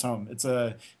kind of hits home. It's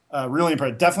a really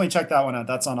impressive. Definitely check that one out.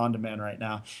 That's on demand right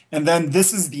now. And then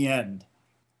This Is the End.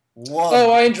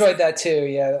 Oh, I enjoyed that too.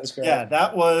 Yeah, that was great. Yeah,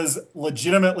 that was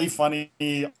legitimately funny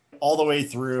all the way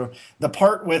through. The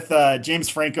part with James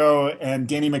Franco and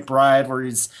Danny McBride, where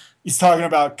he's talking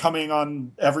about coming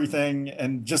on everything,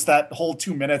 and just that whole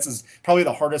 2 minutes is probably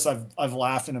the hardest I've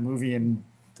laughed in a movie in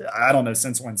I don't know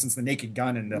since when, since The Naked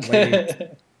Gun in the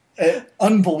late.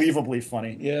 Unbelievably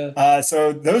funny. Yeah.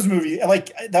 So those movies,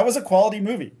 like that was a quality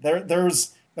movie.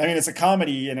 There's. I mean, it's a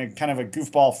comedy and a kind of a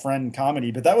goofball friend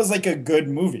comedy, but that was like a good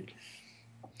movie.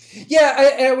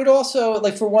 Yeah, I would also,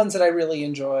 like, for ones that I really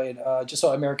enjoyed, just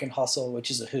saw American Hustle, which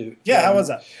is a hoot. Yeah, how was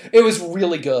that? It was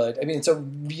really good. I mean, it's a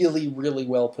really, really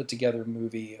well put together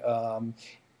movie.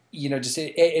 Just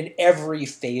in every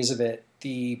phase of it,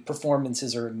 the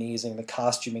performances are amazing. The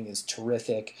costuming is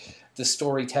terrific. The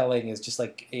storytelling is just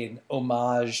like an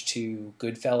homage to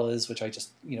Goodfellas, which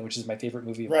which is my favorite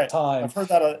movie of all time. I've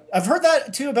heard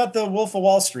that too about the Wolf of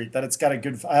Wall Street. That it's got a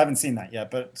good. I haven't seen that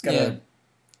yet, but it's got a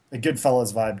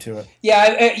Goodfellas vibe to it.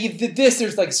 Yeah,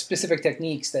 there's like specific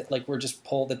techniques that like were just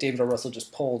pulled, that David O. Russell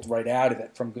just pulled right out of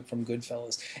it from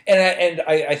Goodfellas, and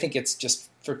I think it's just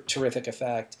for terrific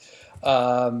effect.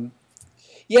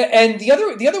 Yeah, and the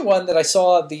other one that I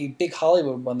saw, the big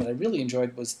Hollywood one that I really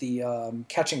enjoyed, was the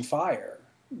Catching Fire,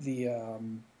 the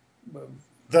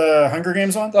Hunger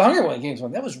Games one. The Hunger Games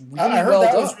one. That was really I heard well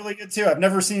that done. was really good too. I've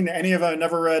never seen any of it. I've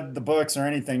never read the books or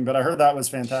anything, but I heard that was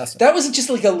fantastic. That was just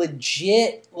like a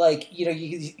legit, like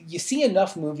you see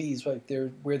enough movies like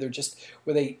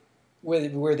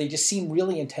where they just seem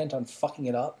really intent on fucking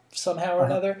it up somehow or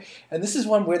another, and this is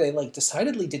one where they like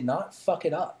decidedly did not fuck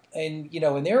it up. And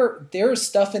and there's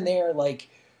stuff in there like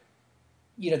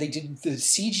they did, the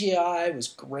CGI was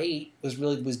great,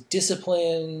 was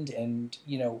disciplined, and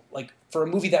like for a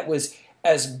movie that was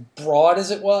as broad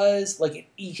as it was, like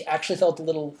it actually felt a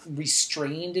little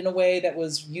restrained in a way that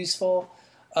was useful.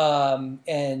 And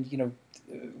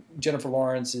Jennifer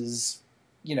Lawrence is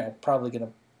probably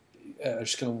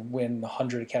just gonna win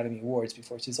 100 Academy Awards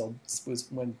before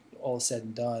when all is said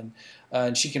and done,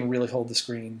 and she can really hold the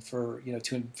screen for the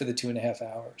 2.5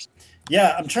 hours.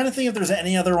 Yeah, I'm trying to think if there's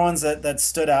any other ones that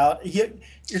stood out.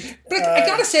 But I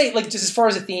gotta say, like, just as far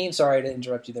as a theme, sorry to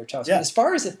interrupt you there, Charles. Yeah. But as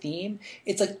far as a theme,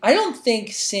 it's like I don't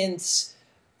think since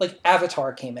like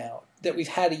Avatar came out that we've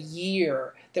had a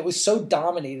year that was so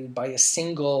dominated by a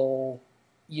single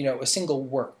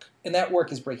work, and that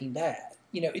work is Breaking Bad.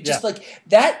 It just like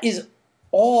that is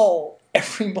all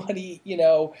everybody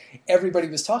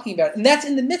was talking about, and that's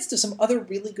in the midst of some other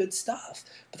really good stuff.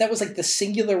 But that was like the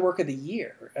singular work of the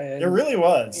year. And, it really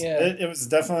was. Yeah. It was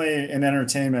definitely an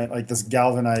entertainment, like this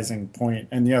galvanizing point,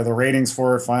 and the ratings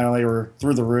for it finally were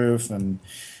through the roof, and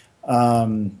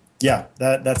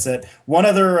that's it. One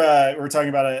other we're talking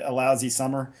about a lousy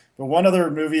summer, but one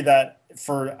other movie that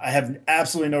I have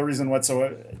absolutely no reason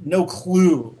whatsoever, no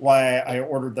clue why I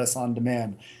ordered this on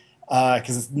demand.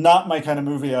 Because it's not my kind of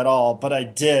movie at all, but I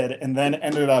did, and then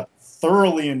ended up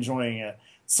thoroughly enjoying it.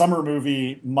 Summer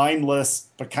movie, mindless,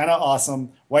 but kind of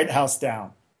awesome. White House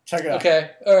Down. Check it out.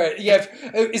 Okay, all right. Yeah,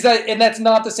 that's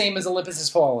not the same as Olympus Has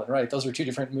Fallen, right? Those are two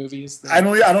different movies. I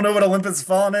don't know what Olympus Has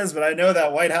Fallen is, but I know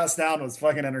that White House Down was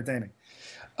fucking entertaining.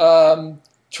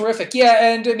 Terrific.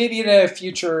 Yeah, and maybe in a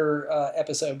future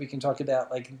episode we can talk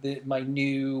about like my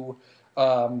new.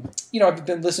 I've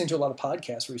been listening to a lot of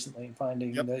podcasts recently and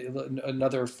finding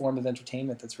another form of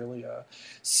entertainment that's really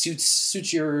suits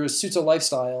a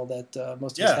lifestyle that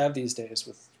most of us have these days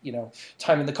with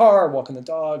time in the car, walking the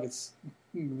dog. It's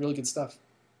really good stuff.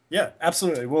 Yeah,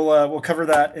 absolutely. We'll cover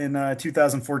that in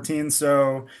 2014.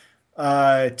 So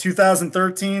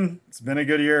 2013, it's been a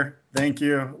good year. Thank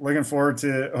you. Looking forward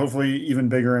to hopefully even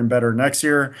bigger and better next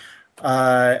year.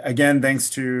 Again, thanks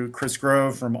to Chris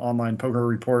Grove from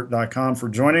onlinepokerreport.com for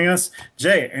joining us.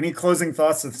 Jay, any closing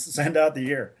thoughts to send out the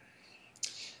year?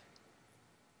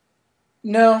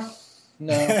 No.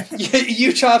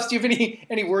 You Chops, do you have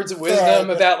any words of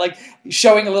wisdom about like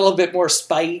showing a little bit more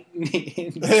spite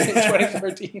in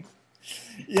 2013?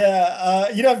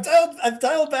 I've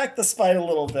dialed back the spite a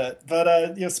little bit,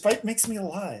 but spite makes me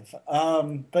alive.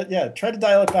 But yeah, try to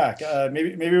dial it back.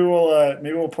 Maybe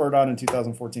we'll pour it on in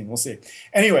 2014. We'll see.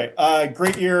 Anyway,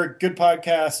 great year, good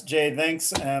podcast, Jay.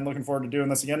 Thanks, and looking forward to doing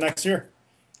this again next year.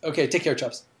 Okay, take care,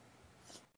 Chubbs.